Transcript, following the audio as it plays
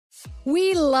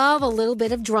We love a little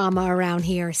bit of drama around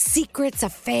here. Secrets,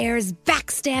 affairs,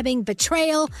 backstabbing,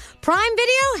 betrayal. Prime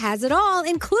Video has it all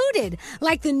included,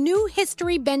 like the new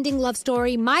history-bending love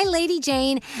story, My Lady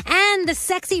Jane, and the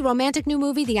sexy romantic new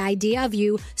movie, The Idea of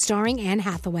You, starring Anne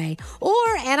Hathaway. Or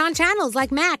add-on channels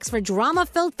like Max for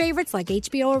drama-filled favorites like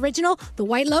HBO original, The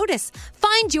White Lotus.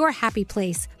 Find your happy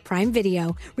place. Prime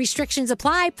Video. Restrictions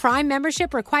apply. Prime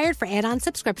membership required for add-on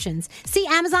subscriptions. See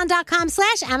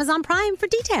Amazon.com/Amazon Prime for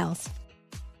details.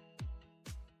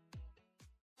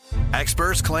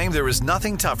 Experts claim there is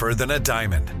nothing tougher than a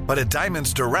diamond. But at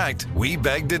Diamonds Direct, we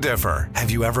beg to differ.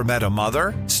 Have you ever met a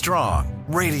mother? Strong,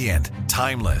 radiant,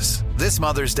 timeless. This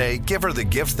Mother's Day, give her the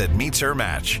gift that meets her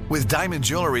match. With diamond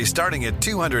jewelry starting at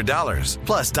 $200.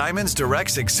 Plus Diamonds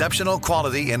Direct's exceptional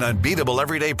quality and unbeatable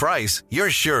everyday price, you're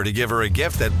sure to give her a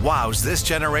gift that wows this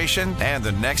generation and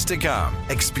the next to come.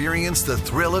 Experience the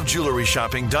thrill of jewelry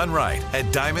shopping done right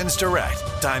at Diamonds Direct.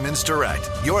 Diamonds Direct.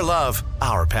 Your love,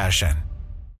 our passion.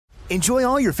 Enjoy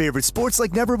all your favorite sports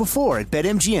like never before at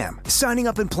BetMGM. Signing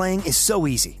up and playing is so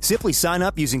easy. Simply sign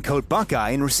up using code Buckeye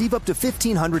and receive up to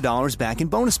 $1,500 back in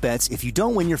bonus bets if you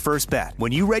don't win your first bet.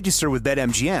 When you register with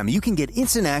BetMGM, you can get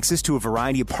instant access to a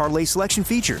variety of parlay selection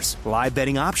features, live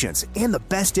betting options, and the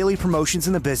best daily promotions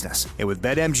in the business. And with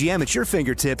BetMGM at your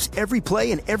fingertips, every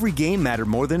play and every game matter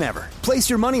more than ever. Place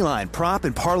your moneyline, prop,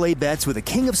 and parlay bets with the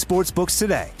king of sportsbooks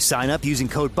today. Sign up using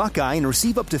code Buckeye and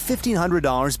receive up to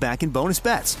 $1,500 back in bonus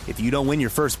bets if you don't win your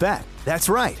first bet. That's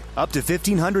right, up to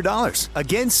 $1,500.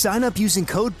 Again, sign up using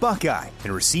code Buckeye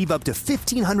and receive up to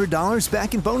 $1,500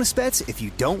 back in bonus bets if you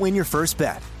don't win your first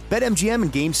bet. BetMGM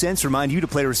and GameSense remind you to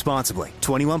play responsibly.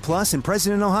 21 plus and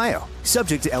present in Ohio.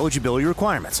 Subject to eligibility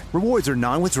requirements. Rewards are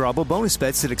non-withdrawable bonus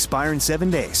bets that expire in 7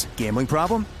 days. Gambling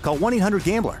problem? Call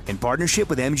 1-800-GAMBLER in partnership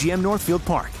with MGM Northfield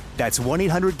Park. That's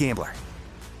 1-800-GAMBLER.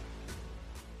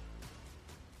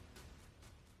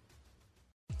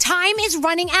 Time is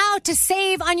running out to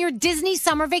save on your Disney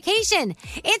summer vacation.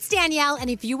 It's Danielle, and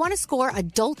if you want to score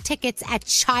adult tickets at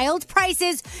child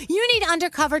prices, you need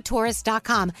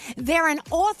UndercoverTourist.com. They're an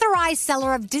authorized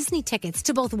seller of Disney tickets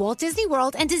to both Walt Disney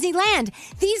World and Disneyland.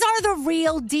 These are the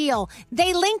real deal.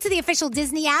 They link to the official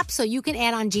Disney app so you can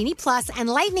add on Genie Plus and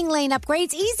Lightning Lane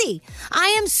upgrades easy. I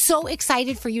am so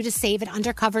excited for you to save at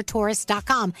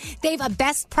UndercoverTourist.com. They have a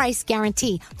best price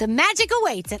guarantee. The magic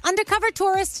awaits at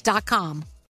UndercoverTourist.com.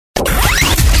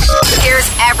 Here's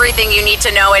everything you need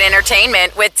to know in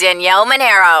entertainment with Danielle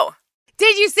Monero.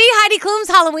 Did you see Heidi Klum's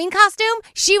Halloween costume?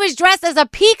 She was dressed as a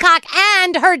peacock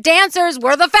and her dancers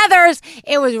were the feathers.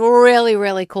 It was really,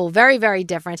 really cool. Very, very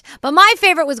different. But my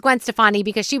favorite was Gwen Stefani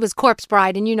because she was Corpse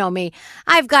Bride, and you know me.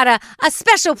 I've got a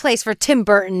special place for Tim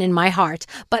Burton in my heart.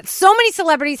 But so many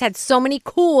celebrities had so many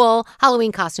cool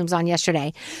Halloween costumes on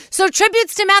yesterday. So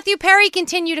tributes to Matthew Perry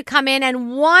continue to come in,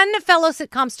 and one fellow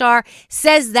sitcom star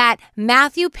says that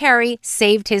Matthew Perry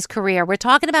saved his career. We're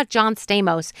talking about John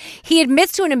Stamos. He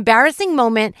admits to an embarrassing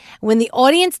moment when the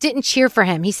audience didn't cheer for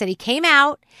him. He said he came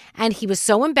out and he was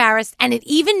so embarrassed, and it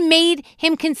even made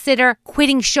him consider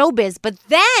quitting showbiz. But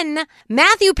then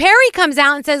Matthew Perry comes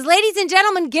out and says, "Ladies and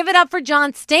gentlemen, give it up for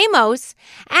John Stamos."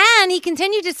 And he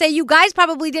continued to say, "You guys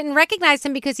probably didn't recognize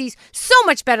him because he's so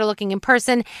much better looking in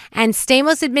person." And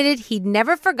Stamos admitted he'd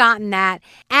never forgotten that.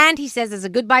 And he says, as a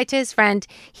goodbye to his friend,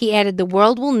 he added, "The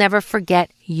world will never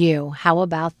forget you." How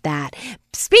about that?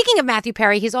 Speaking of Matthew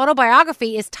Perry, his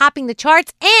autobiography is topping the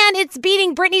charts and it's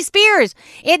beating Britney Spears.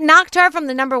 It knocked her from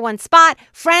the #1 spot,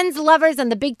 Friends, Lovers,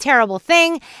 and The Big Terrible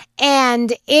Thing.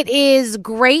 And it is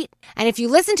great. And if you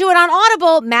listen to it on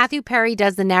Audible, Matthew Perry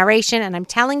does the narration. And I'm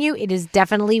telling you, it is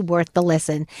definitely worth the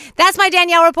listen. That's my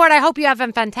Danielle report. I hope you have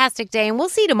a fantastic day. And we'll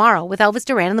see you tomorrow with Elvis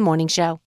Duran in the Morning Show.